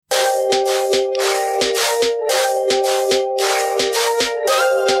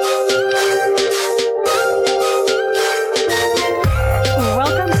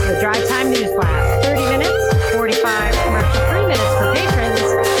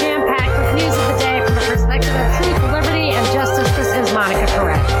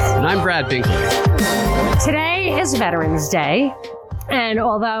Binkley. Today is Veterans Day. And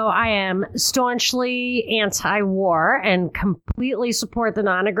although I am staunchly anti-war and completely support the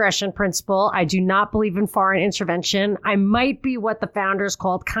non-aggression principle, I do not believe in foreign intervention. I might be what the founders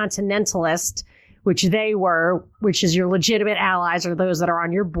called continentalist, which they were, which is your legitimate allies or those that are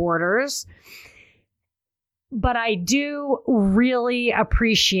on your borders. But I do really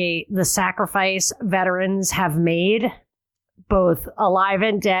appreciate the sacrifice veterans have made, both alive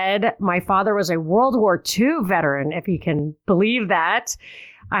and dead. My father was a World War II veteran, if you can believe that.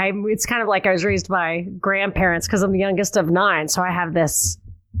 It's kind of like I was raised by grandparents because I'm the youngest of 9. So I have this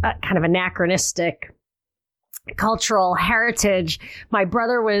kind of anachronistic cultural heritage. My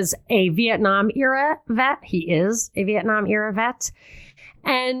brother was a Vietnam era vet. He is a Vietnam era vet.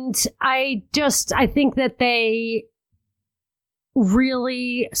 And I think that they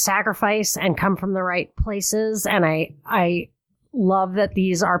really sacrifice and come from the right places. And I love that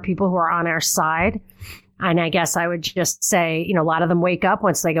these are people who are on our side. And I guess I would just say, a lot of them wake up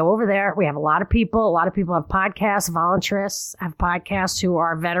once they go over there. We have a lot of people have podcasts, volunteers have podcasts who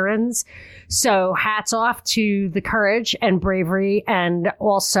are veterans. So hats off to the courage and bravery and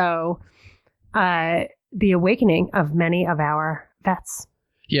also the awakening of many of our vets.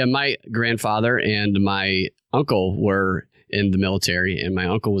 Yeah, my grandfather and my uncle were in the military, and my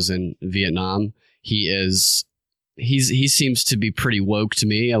uncle was in Vietnam. He seems to be pretty woke to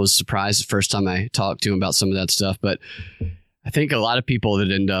me. I was surprised the first time I talked to him about some of that stuff, but I think a lot of people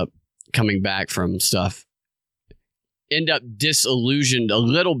that end up coming back from stuff end up disillusioned a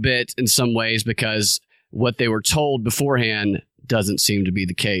little bit in some ways because what they were told beforehand doesn't seem to be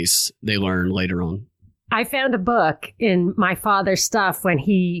the case. They learn later on. I found a book in my father's stuff when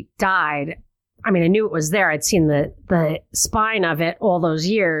he died. I mean, I knew it was there. I'd seen the spine of it all those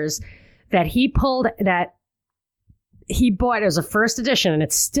years that he pulled that he bought. It was a first edition and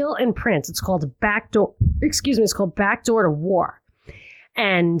it's still in print. It's called Backdoor to War.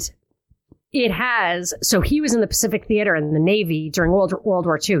 And it has, so he was in the Pacific Theater in the Navy during World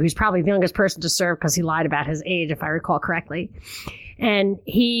War II. He's probably the youngest person to serve because he lied about his age, if I recall correctly. And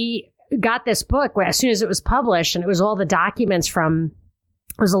he got this book as soon as it was published, and it was all the documents from,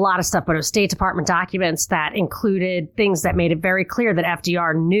 it was a lot of stuff, but it was State Department documents that included things that made it very clear that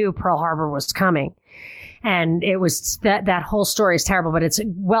FDR knew Pearl Harbor was coming. And it was that whole story is terrible, but it's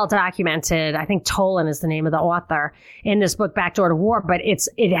well documented. I think Tolan is the name of the author in this book, Backdoor to War. But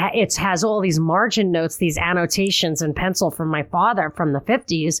it has all these margin notes, these annotations in pencil from my father from the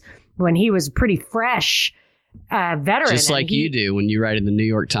 50s when he was pretty fresh veteran. Just like you do when you write in the New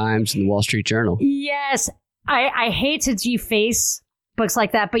York Times and the Wall Street Journal. Yes. I hate to deface books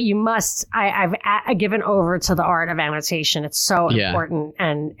like that, but you must. I've given over to the art of annotation. It's so important,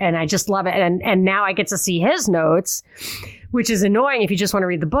 and I just love it. And now I get to see his notes, which is annoying if you just want to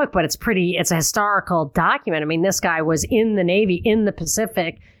read the book, but it's a historical document. I mean, this guy was in the Navy in the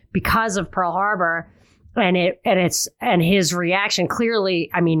Pacific because of Pearl Harbor, and his reaction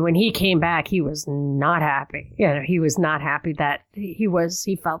clearly. I mean, when he came back, he was not happy. He was not happy that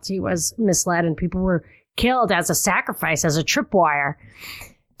he felt he was misled and people were killed as a sacrifice, as a tripwire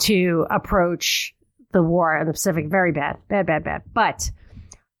to approach the war in the Pacific. Very bad. But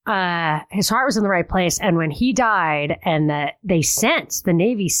his heart was in the right place. And when he died and the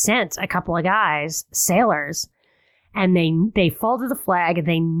Navy sent a couple of guys, sailors, and they folded the flag and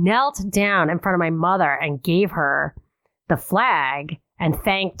they knelt down in front of my mother and gave her the flag and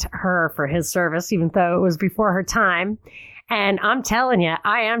thanked her for his service, even though it was before her time. And I'm telling you,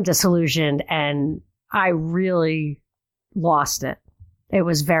 I am disillusioned and I really lost it. It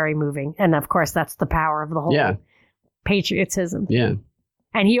was very moving. And of course, that's the power of the whole patriotism. Yeah.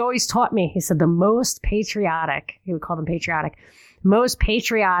 And he always taught me, he said, the most patriotic, he would call them patriotic, most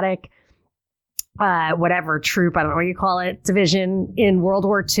patriotic, whatever troop, I don't know what you call it, division in World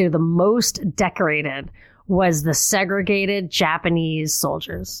War II, the most decorated was the segregated Japanese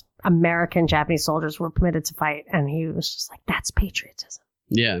soldiers. American Japanese soldiers were permitted to fight. And he was just like, that's patriotism.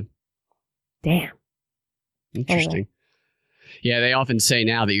 Yeah. Damn. Interesting. Anyway. Yeah, they often say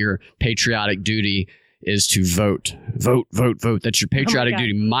now that your patriotic duty is to vote. Vote. That's your patriotic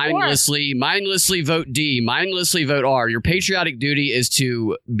duty. Mindlessly vote D. Mindlessly vote R. Your patriotic duty is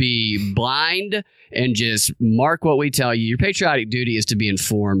to be blind and just mark what we tell you. Your patriotic duty is to be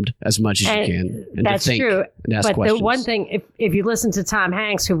informed as much as you can. And that's to think true. And ask but questions. The one thing, if you listen to Tom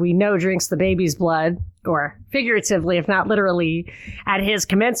Hanks, who we know drinks the baby's blood, or figuratively, if not literally, at his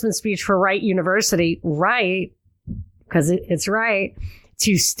commencement speech for Wright University, because it's right,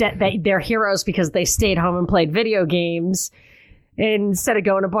 that they're heroes because they stayed home and played video games instead of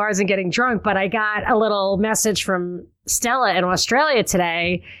going to bars and getting drunk. But I got a little message from Stella in Australia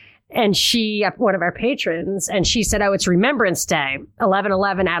today, and she, one of our patrons, and she said, oh, it's Remembrance Day,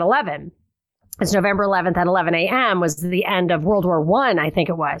 11/11 at 11. It's November 11th at 11 a.m. was the end of World War I think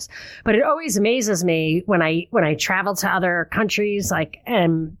it was. But it always amazes me when I travel to other countries,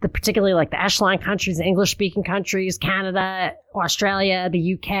 particularly like the echelon countries, the English-speaking countries, Canada, Australia,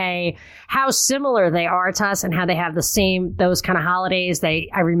 the UK, how similar they are to us and how they have those kind of holidays. I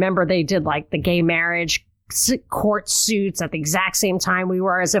remember they did like the gay marriage court suits at the exact same time we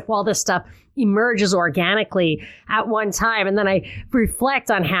were, as if all this stuff emerges organically at one time. And then I reflect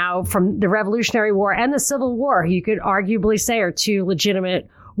on how from the Revolutionary War and the Civil War, you could arguably say are two legitimate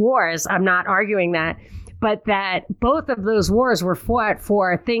wars. I'm not arguing that, but that both of those wars were fought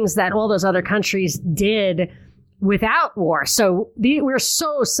for things that all those other countries did without war. So we're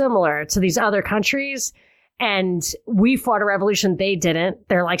so similar to these other countries. And we fought a revolution. They didn't.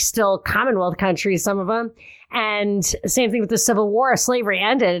 They're like still Commonwealth countries, some of them. And same thing with the Civil War. Slavery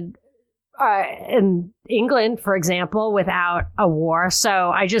ended in England, for example, without a war.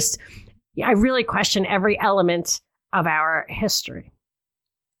 So I really question every element of our history.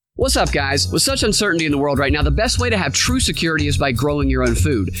 What's up, guys? With such uncertainty in the world right now, the best way to have true security is by growing your own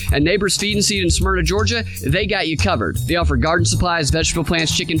food. At Neighbors Feed and Seed in Smyrna, Georgia, they got you covered. They offer garden supplies, vegetable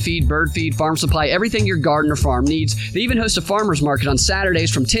plants, chicken feed, bird feed, farm supply, everything your garden or farm needs. They even host a farmer's market on Saturdays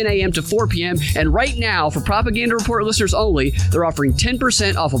from 10 a.m. to 4 p.m. And right now, for Propaganda Report listeners only, they're offering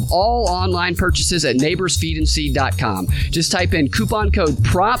 10% off of all online purchases at neighborsfeedandseed.com. Just type in coupon code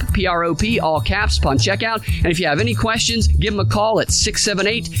PROP, P-R-O-P, all caps, upon checkout. And if you have any questions, give them a call at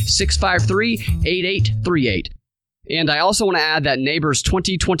 678-653-8838. And I also want to add that Neighbors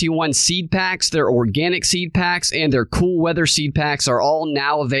 2021 seed packs, their organic seed packs, and their cool weather seed packs are all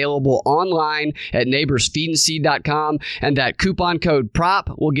now available online at neighborsfeedandseed.com. And that coupon code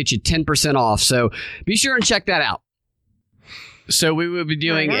PROP will get you 10% off. So be sure and check that out. So we will be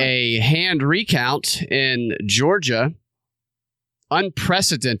doing a hand recount in Georgia.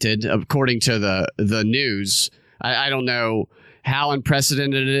 Unprecedented, according to the news. I don't know how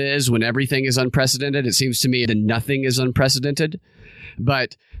unprecedented it is when everything is unprecedented. It seems to me that nothing is unprecedented.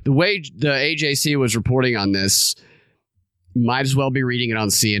 But the way the AJC was reporting on this, might as well be reading it on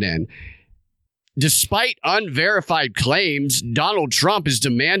CNN. Despite unverified claims, Donald Trump is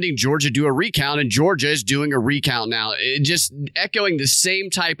demanding Georgia do a recount, and Georgia is doing a recount now. It just echoing the same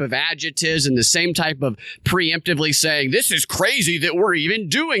type of adjectives and the same type of preemptively saying, this is crazy that we're even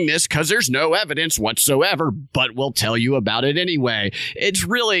doing this because there's no evidence whatsoever, but we'll tell you about it anyway. It's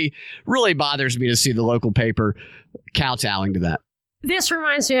really, really bothers me to see the local paper kowtowing to that. This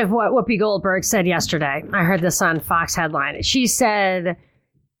reminds me of what Whoopi Goldberg said yesterday. I heard this on Fox Headline. She said,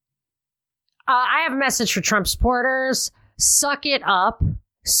 I have a message for Trump supporters. Suck it up.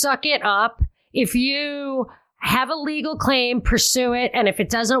 Suck it up. If you have a legal claim, pursue it. And if it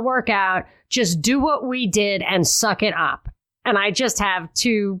doesn't work out, just do what we did and suck it up. And I just have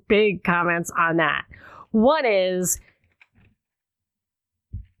two big comments on that. One is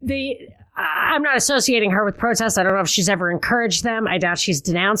I'm not associating her with protests. I don't know if she's ever encouraged them. I doubt she's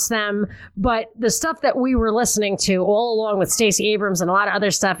denounced them. But the stuff that we were listening to all along with Stacey Abrams and a lot of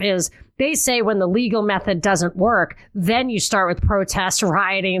other stuff is they say when the legal method doesn't work, then you start with protests,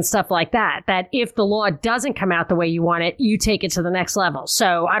 rioting, and stuff like that. That if the law doesn't come out the way you want it, you take it to the next level.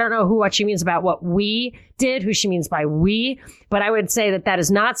 So I don't know what she means about what we did, who she means by we, but I would say that is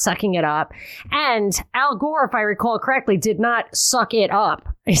not sucking it up. And Al Gore, if I recall correctly, did not suck it up.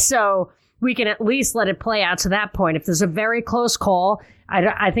 So we can at least let it play out to that point. If there's a very close call,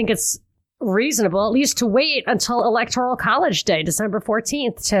 I think it's reasonable at least to wait until Electoral College Day, December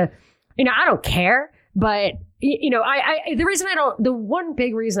 14th to, I don't care, but, the one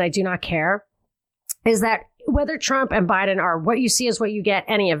big reason I do not care is that whether Trump and Biden are what you see is what you get,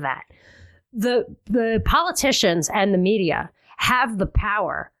 any of that, the politicians and the media have the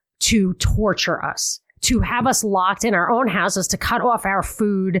power to torture us, to have us locked in our own houses, to cut off our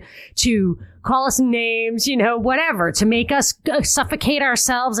food, to call us names, whatever, to make us suffocate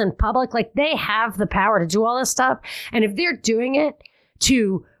ourselves in public. Like, they have the power to do all this stuff. And if they're doing it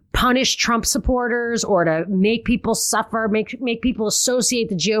to punish Trump supporters or to make people suffer, make people associate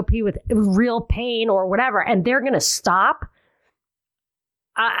the GOP with real pain or whatever, and they're going to stop,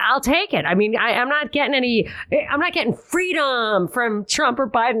 I'll take it. I mean, I'm not getting freedom from Trump or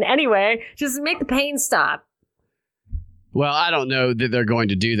Biden anyway. Just make the pain stop. Well, I don't know that they're going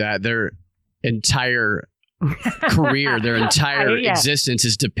to do that. Their entire career, their entire existence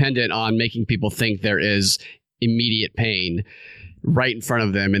is dependent on making people think there is immediate pain right in front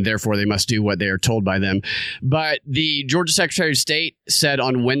of them, and therefore they must do what they are told by them. But the Georgia Secretary of State said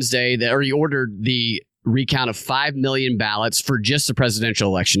on Wednesday that, or he ordered the recount of 5 million ballots for just the presidential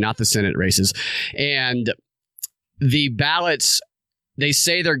election, not the Senate races. And the ballots, they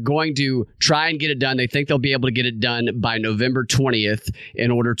say they're going to try and get it done. They think they'll be able to get it done by November 20th in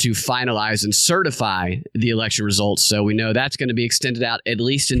order to finalize and certify the election results. So we know that's going to be extended out at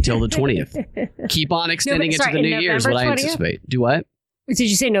least until the 20th. Keep on extending it to the New Year is what I anticipate. Do what? Did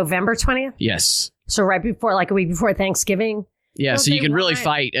you say November 20th? Yes. So right before, like a week before Thanksgiving? Yeah, so you can really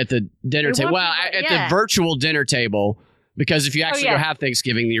fight at the dinner table. Well, at the virtual dinner table, because if you actually go have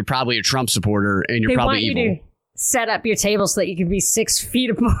Thanksgiving, you're probably a Trump supporter and you're probably evil. You to set up your table so that you can be 6 feet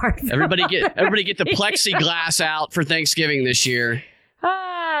apart. Everybody get the plexiglass out for Thanksgiving this year.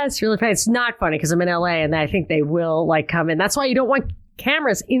 It's really funny. It's not funny because I'm in LA and I think they will come in. That's why you don't want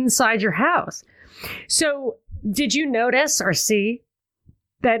cameras inside your house. So did you notice or see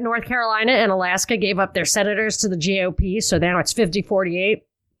that North Carolina and Alaska gave up their senators to the GOP? So now it's 50-48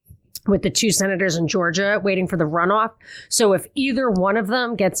 with the 2 senators in Georgia waiting for the runoff. So if either one of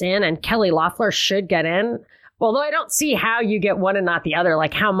them gets in, and Kelly Loeffler should get in, although I don't see how you get one and not the other,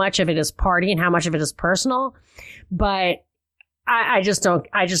 like how much of it is party and how much of it is personal. But I just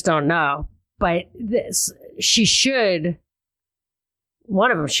don't know. But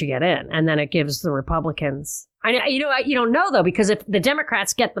one of them should get in, and then it gives the Republicans. You don't know, though, because if the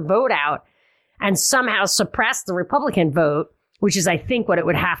Democrats get the vote out and somehow suppress the Republican vote, which is, I think, what it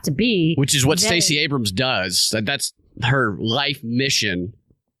would have to be. Which is what Stacey Abrams does. That's her life mission.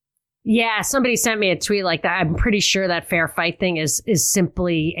 Yeah, somebody sent me a tweet like that. I'm pretty sure that fair fight thing is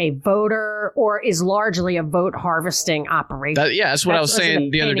simply a voter or is largely a vote harvesting operation. That's what I was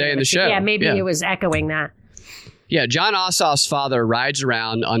saying the other day in the show. Yeah, maybe it was echoing that. Yeah, John Ossoff's father rides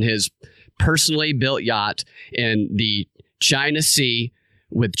around on his personally built yacht in the China Sea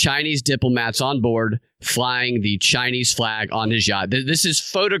with Chinese diplomats on board flying the Chinese flag on his yacht. This is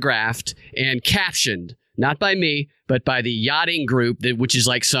photographed and captioned, not by me, but by the yachting group, which is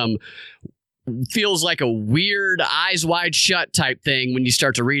like feels like a weird eyes wide shut type thing when you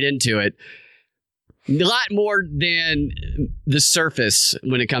start to read into it. A lot more than the surface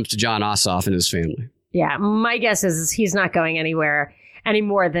when it comes to John Ossoff and his family. Yeah, my guess is he's not going anywhere any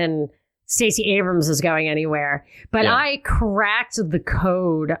more than Stacey Abrams is going anywhere. But I cracked the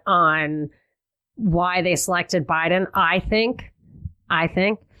code on why they selected Biden. I think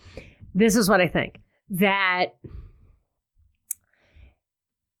this is what I think. That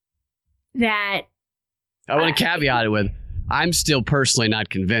I want to caveat it with, I'm still personally not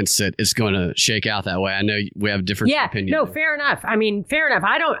convinced that it's going to shake out that way. I know we have different opinions. No, fair enough. I mean, fair enough.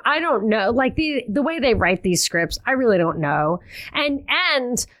 I don't know. Like the way they write these scripts, I really don't know.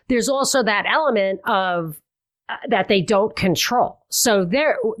 And there's also that element of that they don't control. So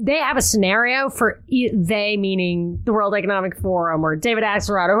they have a scenario for they, meaning the World Economic Forum or David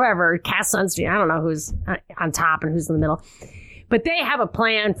Axelrod or whoever, Cass Sunstein. I don't know who's on top and who's in the middle, but they have a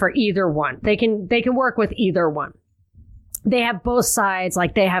plan for either one. They can work with either one. They have both sides,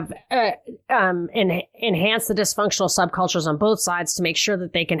 like they have enhanced the dysfunctional subcultures on both sides to make sure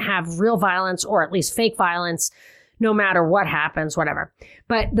that they can have real violence or at least fake violence, no matter what happens, whatever.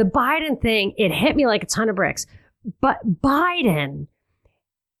 But the Biden thing, it hit me like a ton of bricks. But Biden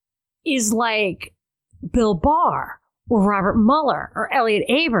is like Bill Barr or Robert Mueller or Elliot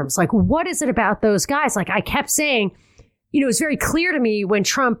Abrams. Like, what is it about those guys? Like, I kept saying, it's very clear to me when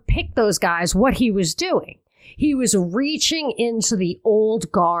Trump picked those guys what he was doing. He was reaching into the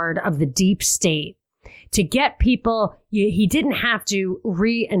old guard of the deep state to get people. He didn't have to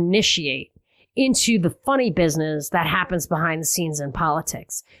reinitiate into the funny business that happens behind the scenes in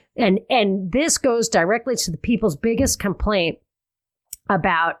politics. And this goes directly to the people's biggest complaint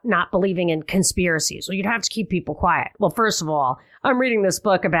about not believing in conspiracies. Well, you'd have to keep people quiet. Well, first of all, I'm reading this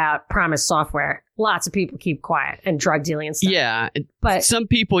book about Promise Software. Lots of people keep quiet and drug dealing and stuff. Yeah. But some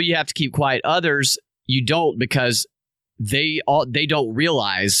people you have to keep quiet. Others you don't, because they don't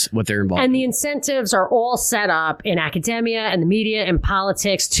realize what they're involved in. And the incentives are all set up in academia and the media and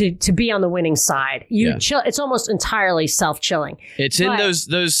politics to be on the winning side. It's almost entirely self-chilling. It's in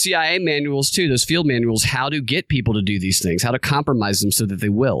those CIA manuals too, those field manuals, how to get people to do these things, how to compromise them so that they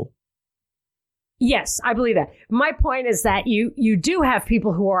will. Yes, I believe that. My point is that you do have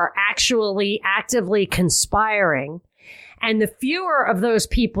people who are actually actively conspiring, and the fewer of those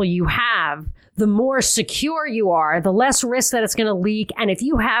people you have, the more secure you are, the less risk that it's going to leak. And if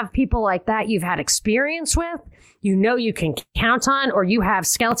you have people like that you've had experience with, you can count on, or you have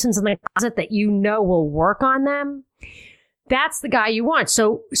skeletons in the closet that will work on them, that's the guy you want.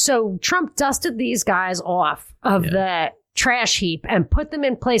 So Trump dusted these guys off of the trash heap and put them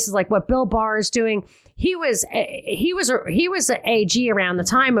in places like what Bill Barr is doing. He was an AG around the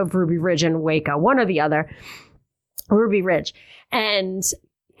time of Ruby Ridge and Waco, one or the other, Ruby Ridge. And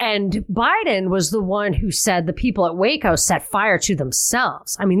Biden was the one who said the people at Waco set fire to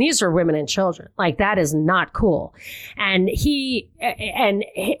themselves. I mean, these are women and children. Like, that is not cool. And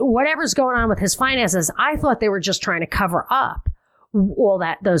whatever's going on with his finances, I thought they were just trying to cover up all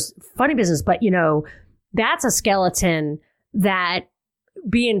those funny business. But, that's a skeleton that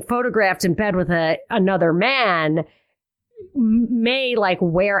being photographed in bed with another man may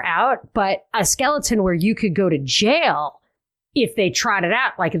wear out, but a skeleton where you could go to jail if they trot it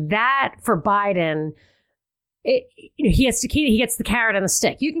out like that for Biden, he gets the carrot and the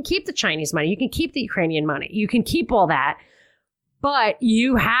stick. You can keep the Chinese money. You can keep the Ukrainian money. You can keep all that. But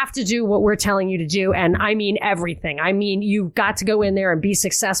you have to do what we're telling you to do. And I mean everything. I mean, you've got to go in there and be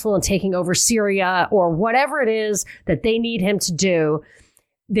successful in taking over Syria or whatever it is that they need him to do.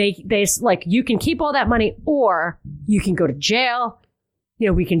 They you can keep all that money or you can go to jail.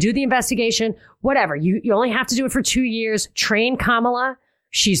 We can do the investigation, whatever. You only have to do it for 2 years. Train Kamala.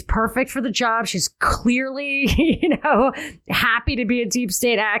 She's perfect for the job. She's clearly, happy to be a deep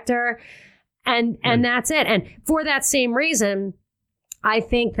state actor. And that's it. And for that same reason, I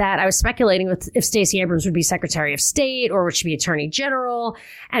think that I was speculating if Stacey Abrams would be Secretary of State or would she be Attorney General.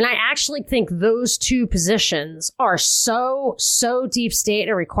 And I actually think those two positions are so deep state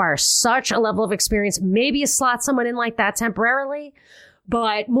and require such a level of experience. Maybe you slot someone in like that temporarily,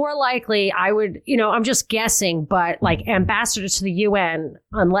 but more likely I would, I'm just guessing, but ambassador to the UN,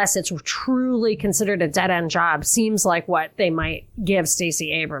 unless it's truly considered a dead end job, seems like what they might give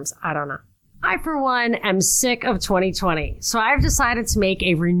Stacey Abrams. I don't know. I, for one, am sick of 2020, so I've decided to make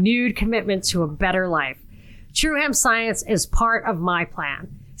a renewed commitment to a better life. True Hemp Science is part of my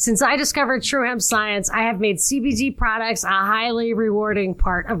plan. Since I discovered True Hemp Science, I have made CBD products a highly rewarding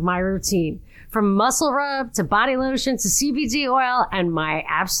part of my routine. From muscle rub to body lotion to CBD oil and my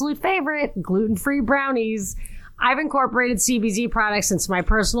absolute favorite, gluten-free brownies, I've incorporated CBD products into my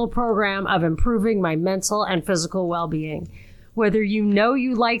personal program of improving my mental and physical well-being. Whether you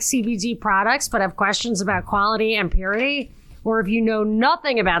like CBD products but have questions about quality and purity, or if you know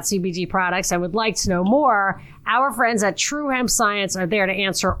nothing about CBD products and would like to know more, our friends at True Hemp Science are there to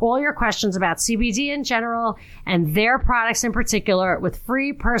answer all your questions about CBD in general and their products in particular with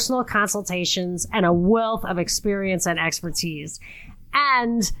free personal consultations and a wealth of experience and expertise.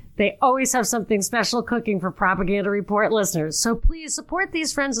 And they always have something special cooking for Propaganda Report listeners. So please support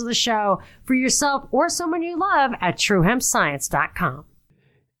these friends of the show for yourself or someone you love at truehempscience.com.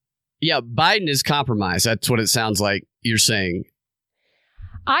 Yeah, Biden is compromised. That's what it sounds like you're saying.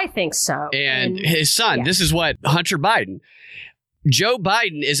 I think so. And his son, This is what Hunter Biden. Joe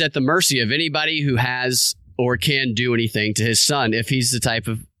Biden is at the mercy of anybody who has or can do anything to his son if he's the type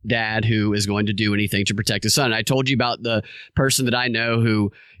of dad who is going to do anything to protect his son. And I told you about the person that I know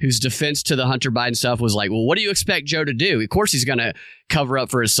whose defense to the Hunter Biden stuff was like, well, what do you expect Joe to do? Of course he's going to cover up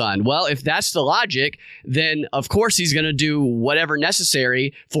for his son. Well, if that's the logic, then of course he's going to do whatever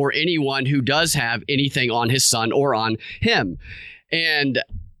necessary for anyone who does have anything on his son or on him. And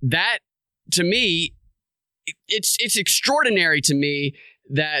that, to me, it's extraordinary to me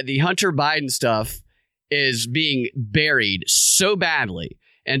that the Hunter Biden stuff is being buried so badly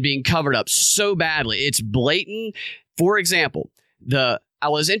and being covered up so badly. It's blatant. For example, I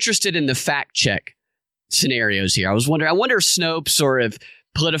was interested in the fact check scenarios here. I wonder if Snopes or if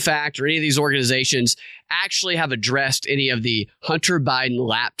PolitiFact or any of these organizations actually have addressed any of the Hunter Biden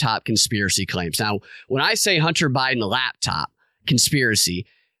laptop conspiracy claims. Now, when I say Hunter Biden laptop conspiracy,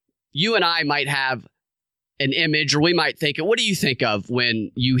 you and I might have an image, or we might think, what do you think of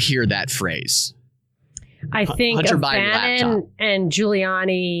when you hear that phrase? I think Hunter of Biden Bannon laptop. and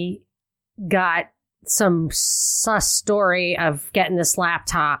Giuliani got some sus story of getting this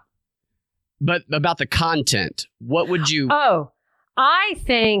laptop. But about the content, what would you... Oh, I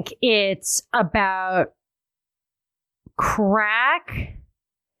think it's about crack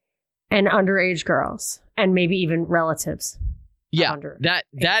and underage girls and maybe even relatives. Yeah,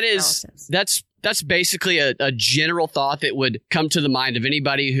 that's basically a general thought that would come to the mind of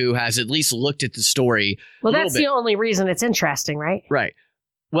anybody who has at least looked at the story. Well, that's the only reason it's interesting, right? Right.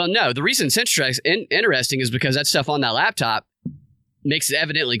 Well, no, the reason it's interesting is because that stuff on that laptop makes it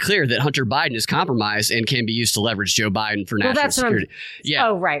evidently clear that Hunter Biden is compromised and can be used to leverage Joe Biden for national security. Yeah.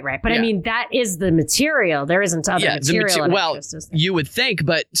 Oh, right. But I mean, that is the material. There isn't other material. Well, you would think,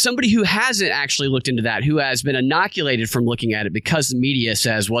 but somebody who hasn't actually looked into that, who has been inoculated from looking at it because the media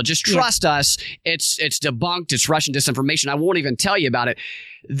says, well, just trust us. It's debunked. It's Russian disinformation. I won't even tell you about it.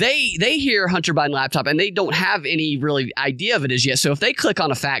 they hear Hunter Biden laptop and they don't have any really idea of it as yet. So if they click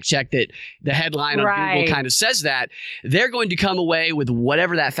on a fact check that the headline on Google kind of says that, they're going to come away with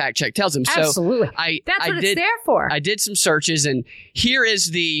whatever that fact check tells them. Absolutely. So that's what it's there for. I did some searches, and here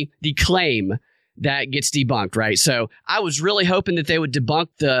is the claim that gets debunked, right? So I was really hoping that they would debunk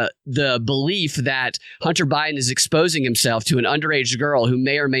the belief that Hunter Biden is exposing himself to an underage girl who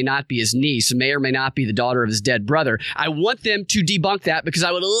may or may not be his niece, may or may not be the daughter of his dead brother. I want them to debunk that because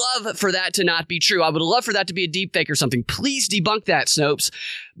I would love for that to not be true. I would love for that to be a deep fake or something. Please debunk that, Snopes.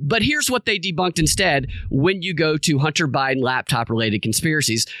 But here's what they debunked instead when you go to Hunter Biden laptop-related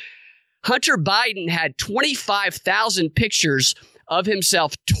conspiracies. Hunter Biden had 25,000 pictures of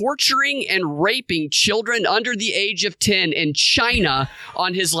himself torturing and raping children under the age of 10 in China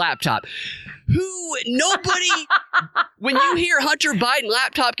on his laptop. When you hear Hunter Biden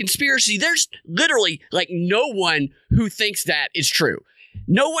laptop conspiracy, there's literally like no one who thinks that is true.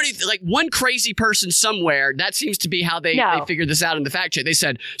 Nobody, like one crazy person somewhere, that seems to be how they figured this out in the fact check. They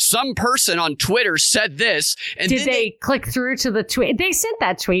said some person on Twitter said this. And did they click through to the tweet? They sent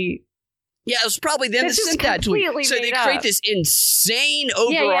that tweet. Yeah, it was probably them that sent that tweet. So they create this insane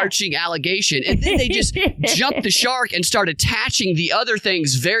overarching allegation, and then they just jump the shark and start attaching the other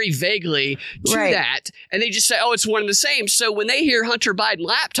things very vaguely to that. And they just say, oh, it's one and the same. So when they hear Hunter Biden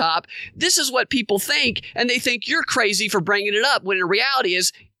laptop, this is what people think, and they think you're crazy for bringing it up, when in reality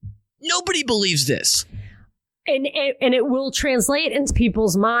is nobody believes this. And it will translate into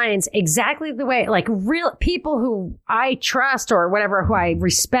people's minds exactly the way, like real people who I trust or whatever, who I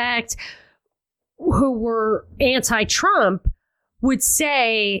respect, who were anti-Trump would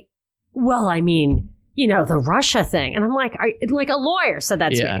say, well, I mean, you know, the Russia thing. And I'm like, like a lawyer said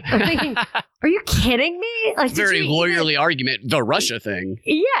that to me. I'm thinking, are you kidding me? Like, very lawyerly argument, the Russia thing.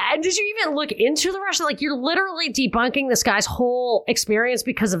 Yeah. And did you even look into the Russia? Like, you're literally debunking this guy's whole experience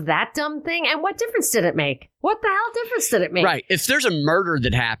because of that dumb thing. And what difference did it make? What the hell difference did it make? Right. If there's a murder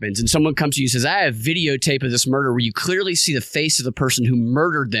that happens and someone comes to you and says, I have videotape of this murder where you clearly see the face of the person who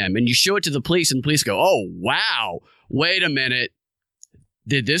murdered them, and you show it to the police and the police go, oh, wow, wait a minute.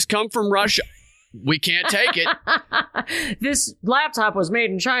 Did this come from Russia? We can't take it. This laptop was made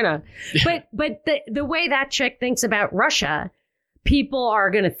in China. But the way that chick thinks about Russia, people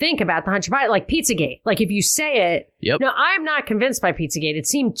are going to think about the Hunter Biden, like Pizzagate. Like if you say it, no, I'm not convinced by Pizzagate. It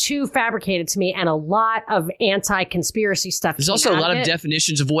seemed too fabricated to me, and a lot of anti-conspiracy stuff. There's also a lot of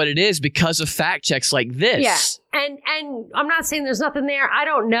definitions of what it is because of fact checks like this. Yeah. And I'm not saying there's nothing there. I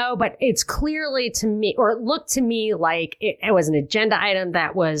don't know, but it's clearly to me, or it looked to me like it was an agenda item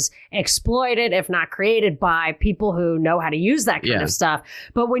that was exploited, if not created, by people who know how to use that kind of stuff.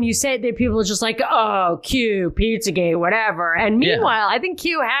 But when you say that, people are just like, oh, Q, Pizzagate, whatever. And meanwhile, I think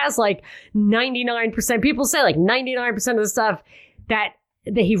Q has like 99%. People say like 99% of the stuff that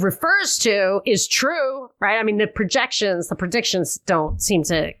he refers to is true, right? I mean, the predictions don't seem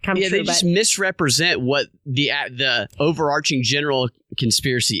to come true. Yeah, they just misrepresent what the overarching general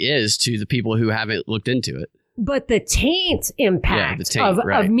conspiracy is to the people who haven't looked into it. But the taint impact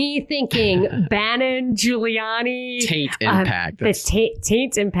of me thinking Bannon, Giuliani... Taint impact. The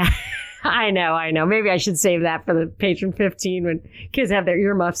taint impact. I know. Maybe I should save that for the Patron 15 when kids have their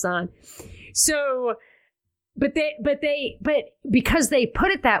earmuffs on. So... But because they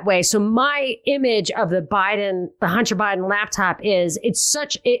put it that way, so my image of the Hunter Biden laptop is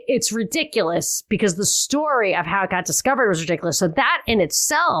it's ridiculous because the story of how it got discovered was ridiculous. So that in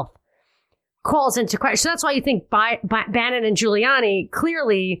itself calls into question. So that's why you think Bannon and Giuliani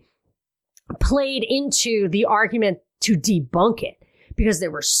clearly played into the argument to debunk it. Because they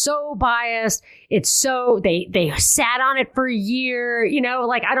were so biased. They sat on it for a year,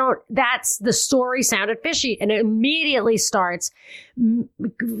 that's the story sounded fishy. And it immediately starts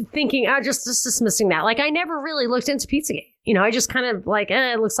thinking, just dismissing that. Like I never really looked into Pizzagate. I just kind of like,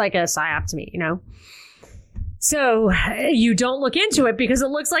 it looks like a psyop to me, So you don't look into it because it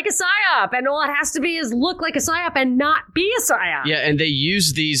looks like a psyop, and all it has to be is look like a psyop and not be a psyop. Yeah. And they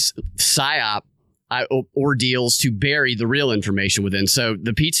use these psyop ordeals to bury the real information within. So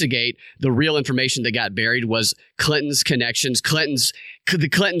the Pizzagate, the real information that got buried was Clinton's connections. The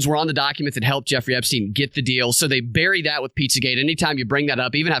Clintons were on the document that helped Jeffrey Epstein get the deal. So they bury that with Pizzagate. Anytime you bring that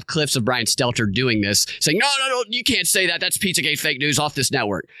up, even have clips of Brian Stelter doing this, saying, no, you can't say that. That's Pizzagate fake news off this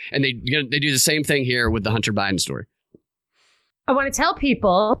network. And they do the same thing here with the Hunter Biden story. I want to tell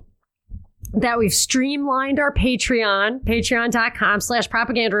people that we've streamlined our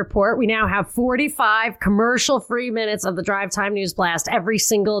patreon.com/propaganda report. We now have 45 commercial-free minutes of the Drive Time News Blast every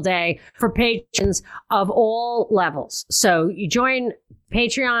single day for patrons of all levels. So you join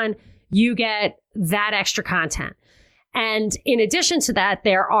Patreon, you get that extra content. And in addition to that,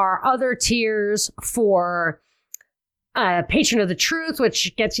 there are other tiers for Patron of the Truth,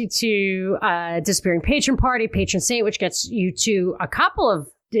 which gets you to Disappearing Patron Party, Patron Saint, which gets you to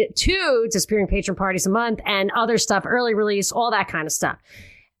two Disappearing Patron parties a month, and other stuff, early release, all that kind of stuff.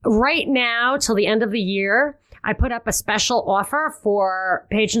 Right now, till the end of the year, I put up a special offer for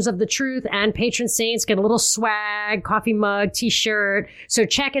Patrons of the Truth and Patron Saints. Get a little swag, coffee mug, t-shirt. So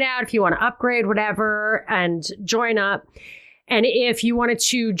check it out if you want to upgrade, whatever, and join up. And if you wanted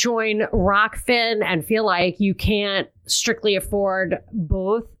to join Rockfin and feel like you can't strictly afford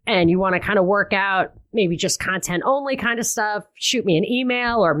both and you want to kind of work out maybe just content only kind of stuff, shoot me an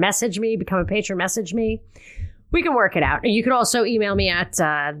email or message me, become a patron, message me. We can work it out. And you can also email me at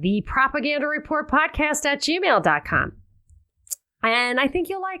thepropagandareportpodcast@gmail.com. And I think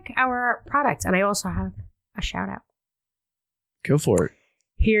you'll like our product. And I also have a shout out. Go for it.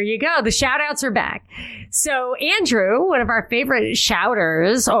 Here you go. The shout outs are back. So Andrew, one of our favorite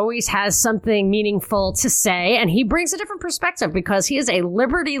shouters, always has something meaningful to say. And he brings a different perspective because he is a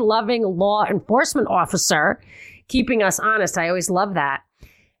liberty-loving law enforcement officer, keeping us honest. I always love that.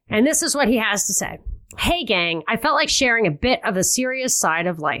 And this is what he has to say. Hey, gang, I felt like sharing a bit of the serious side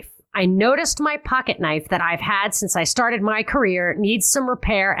of life. I noticed my pocket knife that I've had since I started my career needs some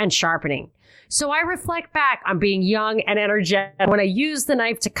repair and sharpening. So I reflect back on being young and energetic when I used the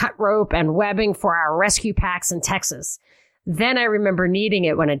knife to cut rope and webbing for our rescue packs in Texas. Then I remember needing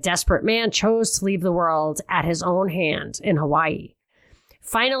it when a desperate man chose to leave the world at his own hand in Hawaii.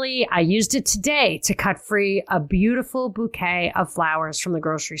 Finally, I used it today to cut free a beautiful bouquet of flowers from the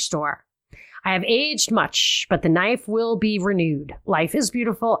grocery store. I have aged much, but the knife will be renewed. Life is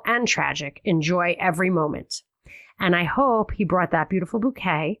beautiful and tragic. Enjoy every moment. And I hope he brought that beautiful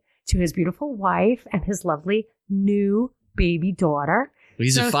bouquet to his beautiful wife and his lovely new baby daughter.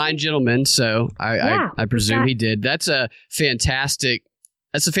 He's a fine gentleman, so I presume he did. That's a fantastic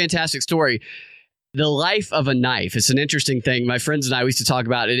story. The life of a knife. It's an interesting thing. My friends and I used to talk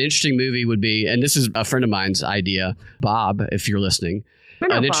about an interesting movie would be, and this is a friend of mine's idea, Bob, if you're listening.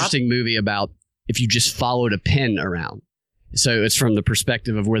 An interesting movie about if you just followed a pen around. So it's from the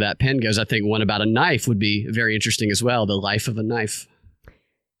perspective of where that pen goes. I think one about a knife would be very interesting as well. The life of a knife.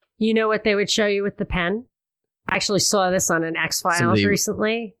 You know what they would show you with the pen? I actually saw this on an X-Files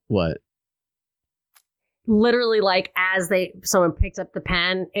recently. What? Literally, like as someone picked up the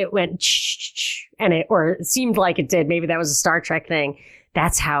pen, it went and it seemed like it did. Maybe that was a Star Trek thing.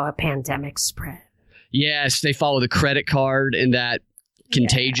 That's how a pandemic spread. Yes, they follow the credit card in that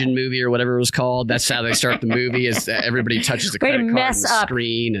Contagion movie or whatever it was called. That's how they start the movie, is that everybody touches the credit card on the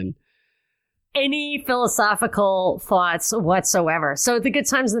screen. And any philosophical thoughts whatsoever. So the good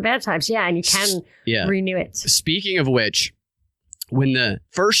times and the bad times, and you can renew it. Speaking of which, when the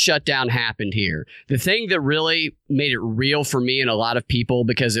first shutdown happened here, the thing that really made it real for me and a lot of people,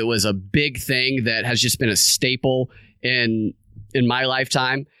 because it was a big thing that has just been a staple in my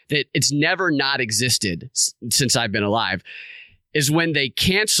lifetime, that it's never not existed since I've been alive, is when they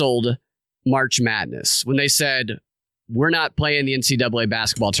canceled March Madness. When they said, we're not playing the NCAA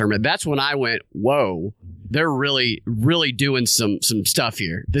basketball tournament. That's when I went, whoa, they're really, really doing some stuff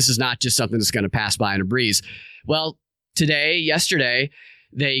here. This is not just something that's going to pass by in a breeze. Well, yesterday,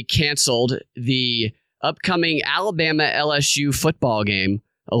 they canceled the upcoming Alabama LSU football game,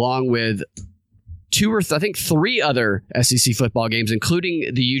 along with three other SEC football games,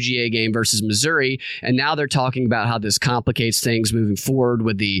 including the UGA game versus Missouri. And now they're talking about how this complicates things moving forward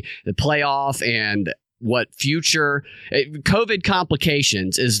with the playoff and what future COVID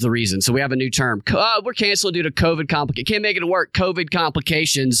complications is the reason. So we have a new term. We're canceled due to COVID complications. Can't make it work. COVID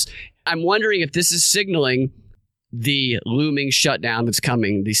complications. I'm wondering if this is signaling the looming shutdown that's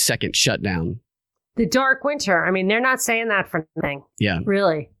coming, the second shutdown. The dark winter. I mean, they're not saying that for nothing. Yeah.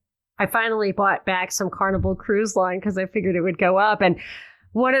 Really. I finally bought back some Carnival Cruise Line because I figured it would go up. And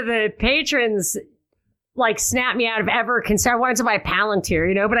one of the patrons snapped me out of ever concern. I wanted to buy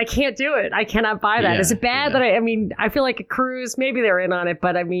Palantir, but I can't do it. I cannot buy that. Is it bad that I feel like a cruise, maybe they're in on it,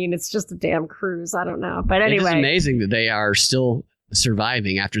 but I mean, it's just a damn cruise. I don't know. But anyway. It's amazing that they are still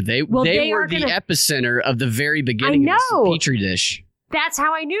surviving after they were the epicenter of the very beginning of this Petri dish. That's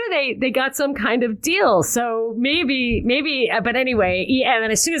how I knew they got some kind of deal. So maybe, but anyway, and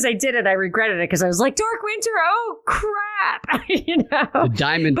then as soon as I did it, I regretted it because I was like, Dark Winter, oh crap, The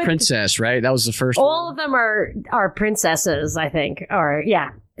Diamond Princess, right? That was the first one. All of them are princesses, I think,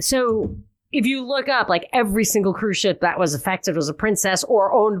 so if you look up, every single cruise ship that was affected was a princess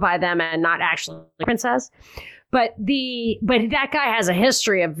or owned by them and not actually a princess. But that guy has a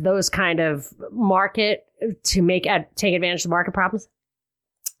history of those kind of market to take advantage of the market problems.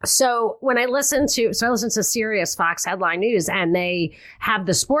 So when I listen to Sirius Fox Headline News, and they have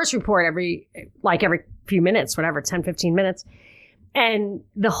the sports report every few minutes, whatever, 10, 15 minutes. And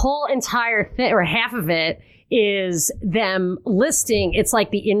the whole entire thing, or half of it, is them listing, it's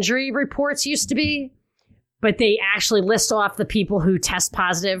like the injury reports used to be, but they actually list off the people who test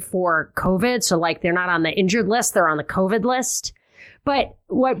positive for COVID. So like they're not on the injured list, they're on the COVID list. But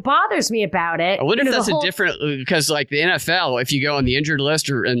what bothers me about it... I wonder if that's a different... Because like the NFL, if you go on the injured list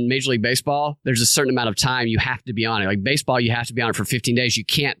or in Major League Baseball, there's a certain amount of time you have to be on it. Like baseball, you have to be on it for 15 days. You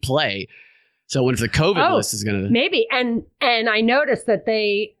can't play. So what if the COVID list is going to... Maybe. And I noticed that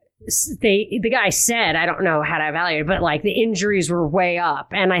the guy said, I don't know how to evaluate it, but like the injuries were way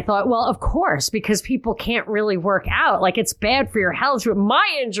up. And I thought, well, of course, because people can't really work out. Like it's bad for your health.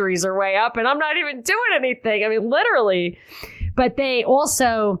 My injuries are way up and I'm not even doing anything. I mean, literally... But they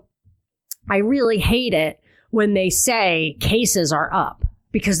also, I really hate it when they say cases are up,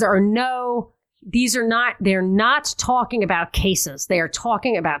 because they're not talking about cases. They are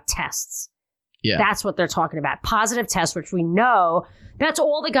talking about tests. Yeah. That's what they're talking about. Positive tests, which we know that's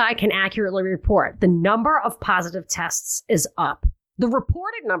all the guy can accurately report. The number of positive tests is up. The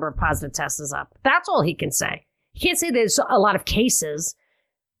reported number of positive tests is up. That's all he can say. He can't say there's a lot of cases.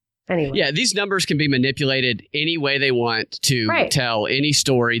 Anyway. Yeah, these numbers can be manipulated any way they want to tell any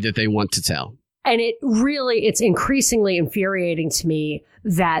story that they want to tell. And it's increasingly infuriating to me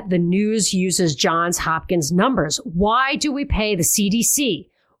that the news uses Johns Hopkins numbers. Why do we pay the CDC?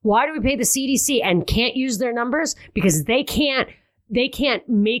 Why do we pay the CDC and can't use their numbers? Because they can't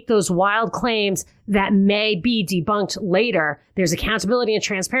make those wild claims that may be debunked later. There's accountability and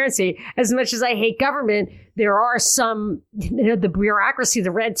transparency. As much as I hate government, there are some, the bureaucracy, the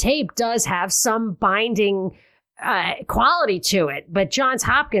red tape does have some binding quality to it. But Johns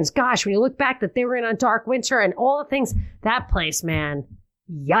Hopkins, gosh, when you look back that they were in on Dark Winter and all the things, that place, man,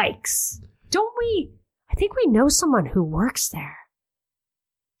 yikes. I think we know someone who works there.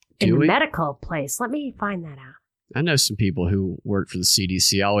 In the medical place. Let me find that out. I know some people who work for the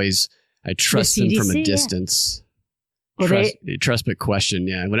CDC. I trust them from a distance. Well, trust but question.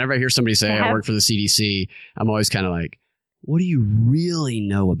 Yeah. Whenever I hear somebody say I work for the CDC, I'm always kind of like, what do you really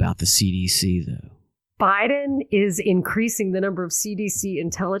know about the CDC, though? Biden is increasing the number of CDC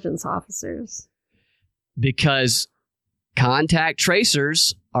intelligence officers. Because contact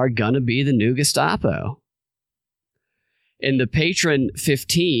tracers are going to be the new Gestapo. In the Patron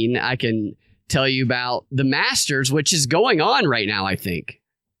 15, I can tell you about the Masters, which is going on right now, I think.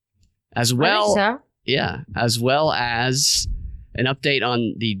 As well, I think so. Yeah, as well as an update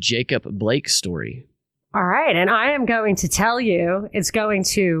on the Jacob Blake story. All right, and I am going to tell you, it's going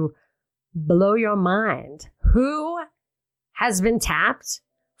to blow your mind. Who has been tapped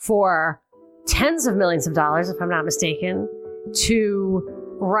for tens of millions of dollars, if I'm not mistaken,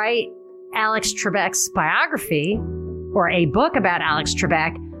 to write Alex Trebek's biography or a book about Alex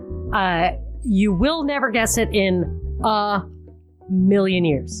Trebek? You will never guess it in a million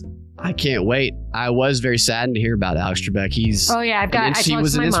years. I can't wait. I was very saddened to hear about Alex Trebek. He was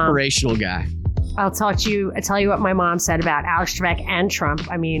an inspirational guy. I'll tell you what my mom said about Alex Trebek and Trump.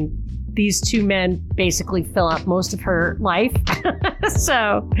 I mean, these two men basically fill up most of her life.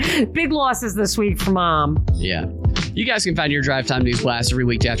 So big losses this week for Mom. Yeah. You guys can find your Drive Time News Blast every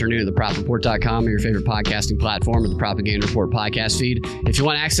weekday afternoon at thepropreport.com or your favorite podcasting platform or the Propaganda Report podcast feed. If you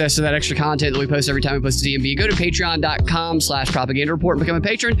want access to that extra content that we post every time we post to DNB, go to patreon.com/Propaganda Report and become a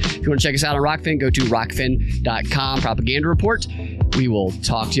patron. If you want to check us out on Rockfin, go to rockfin.com, Propaganda Report. We will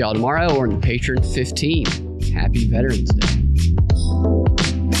talk to y'all tomorrow or in the Patron 15. Happy Veterans Day.